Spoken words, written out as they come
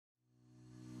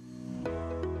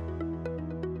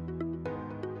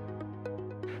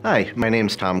Hi, my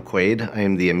name's Tom Quaid. I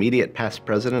am the immediate past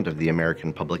president of the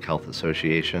American Public Health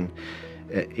Association,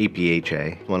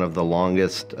 APHA, one of the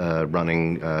longest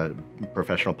running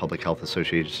professional public health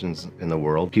associations in the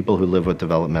world. People who live with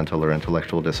developmental or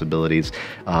intellectual disabilities,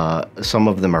 some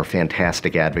of them are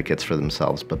fantastic advocates for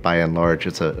themselves, but by and large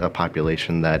it's a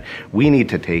population that we need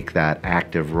to take that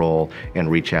active role and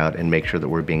reach out and make sure that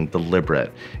we're being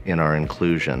deliberate in our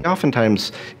inclusion.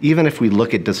 Oftentimes, even if we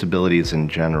look at disabilities in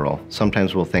general,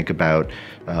 sometimes we'll think about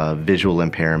visual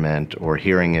impairment or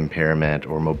hearing impairment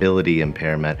or mobility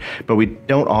impairment, but we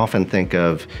don't often think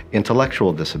of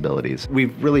intellectual disabilities.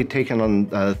 We've really taken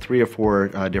on 3 or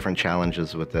 4 different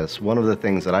challenges with this. One of the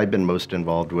things that I've been most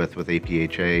involved with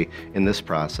APHA in this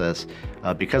process,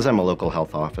 because I'm a local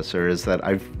health officer, is that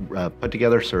I've put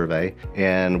together a survey,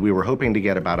 and we were hoping to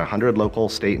get about 100 local,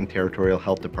 state, and territorial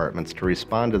health departments to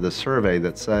respond to the survey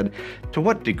that said, to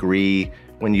what degree,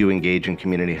 when you engage in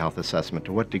community health assessment,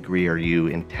 to what degree are you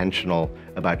intentional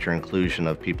about your inclusion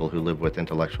of people who live with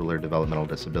intellectual or developmental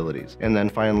disabilities? And then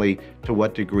finally, to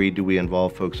what degree do we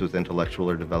involve folks with intellectual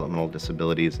or developmental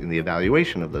disabilities in the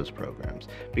evaluation of those programs?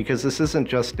 Because this isn't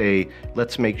just a,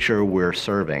 let's make sure we're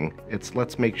serving, it's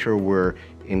let's make sure we're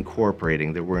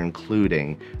incorporating, that we're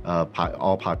including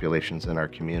all populations in our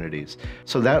communities.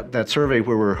 So that survey,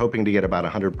 where we're hoping to get about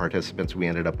 100 participants, we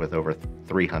ended up with over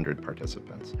 300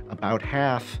 participants. About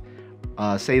half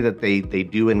say that they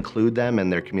do include them in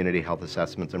their community health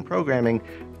assessments and programming,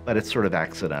 but it's sort of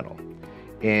accidental.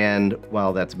 And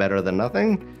while that's better than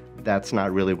nothing, that's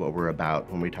not really what we're about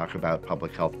when we talk about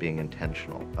public health being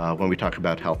intentional. When we talk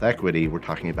about health equity, we're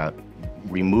talking about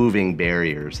removing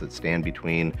barriers that stand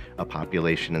between a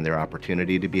population and their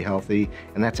opportunity to be healthy,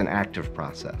 and that's an active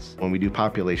process. When we do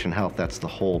population health, that's the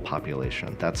whole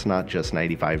population. That's not just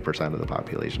 95% of the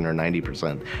population or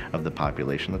 90% of the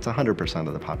population, that's 100%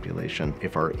 of the population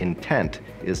if our intent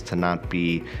is to not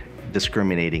be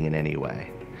discriminating in any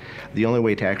way. The only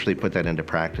way to actually put that into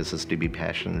practice is to be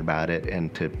passionate about it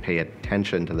and to pay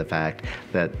attention to the fact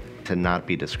that to not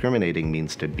be discriminating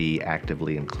means to be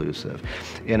actively inclusive.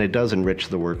 And it does enrich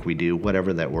the work we do,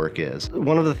 whatever that work is.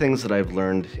 One of the things that I've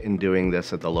learned in doing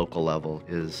this at the local level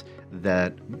is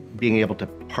that being able to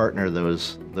partner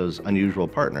those unusual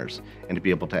partners and to be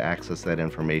able to access that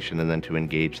information and then to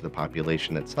engage the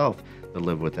population itself that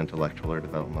live with intellectual or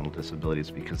developmental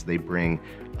disabilities, because they bring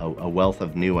a wealth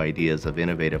of new ideas, of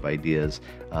innovative ideas,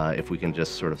 if we can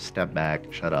just sort of step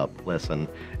back, shut up, listen,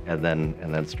 and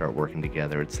then start working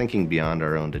together. It's thinking beyond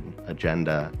our own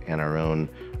agenda and our own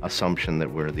assumption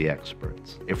that we're the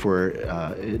experts. If we're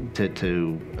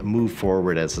to move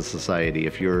forward as a society,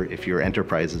 if your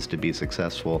enterprise is to be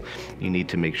successful, you need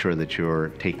to make sure that you're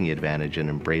taking advantage and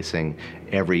embracing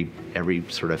every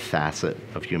sort of facet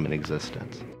of human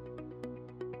existence.